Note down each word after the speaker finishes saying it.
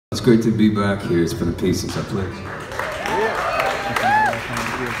It's great to be back here. It's been a piece since I played.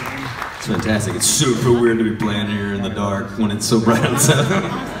 It's fantastic. It's super weird to be playing here in the dark when it's so bright outside. I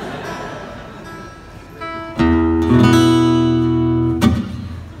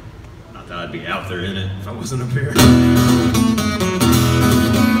thought I'd be out there in it if I wasn't up here.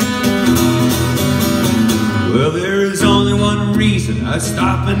 Well, there is only one reason I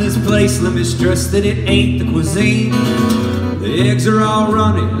stop in this place. Let me stress that it ain't the cuisine. The eggs are all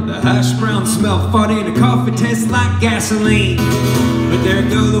runny, the hash browns smell funny, and the coffee tastes like gasoline. But there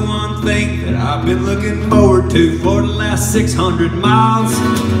go the one thing that I've been looking forward to for the last 600 miles.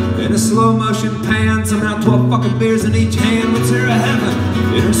 In a slow motion pan, somehow 12 fucking beers in each hand. What's her heaven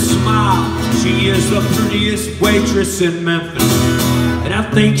in her smile? She is the prettiest waitress in Memphis, and I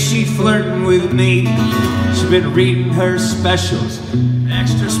think she's flirting with me. She's been reading her specials,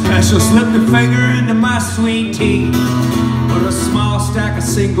 extra special. Slipped her finger into my sweet tea. But a small stack of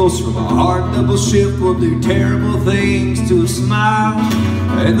singles from a hard double shift will do terrible things to a smile.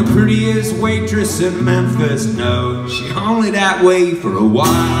 And the prettiest waitress in Memphis knows she's only that way for a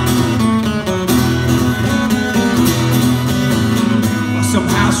while. Well,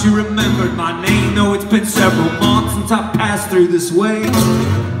 somehow she remembered my name, though it's been several months since I passed through this way.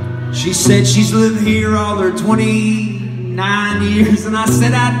 She said she's lived here all her 29 years, and I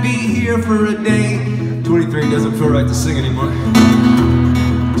said I'd be here for a day. 23 doesn't feel right to sing anymore.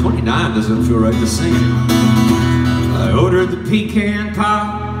 29 doesn't feel right to sing anymore. I ordered the pecan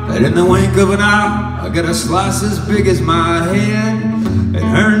pie, and in the wink of an eye, I got a slice as big as my head. And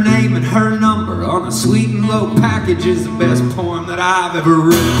her name and her number on a sweet and low package is the best poem that I've ever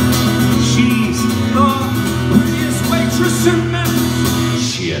read. She's the prettiest waitress in Memphis.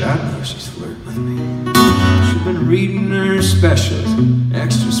 Shit, I know she's flirting with me. She's been reading her specials,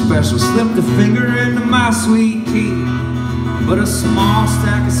 extra special. Slipped a finger into my sweet tea. But a small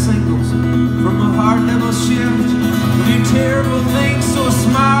stack of singles from a hard double shift do terrible things, so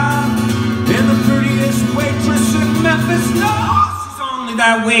smile. And the prettiest waitress in Memphis knows she's only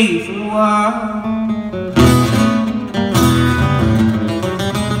that way for a while.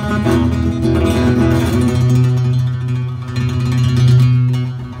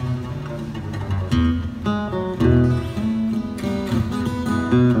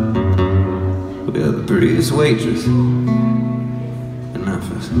 Yeah, the prettiest waitress in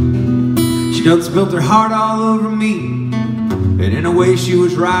Memphis. She done spilled her heart all over me, and in a way she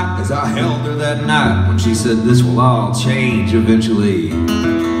was right, as I held her that night when she said this will all change eventually.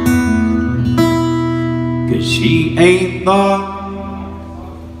 'Cause she ain't the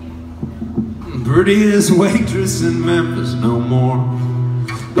prettiest waitress in Memphis no more.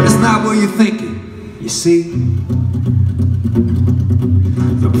 But it's not what you're thinking, you see.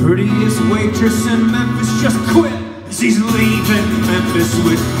 The prettiest waitress in Memphis just quit. She's leaving Memphis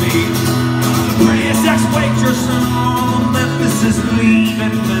with me. The prettiest ex-waitress in all of Memphis is leaving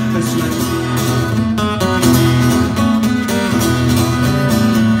Memphis.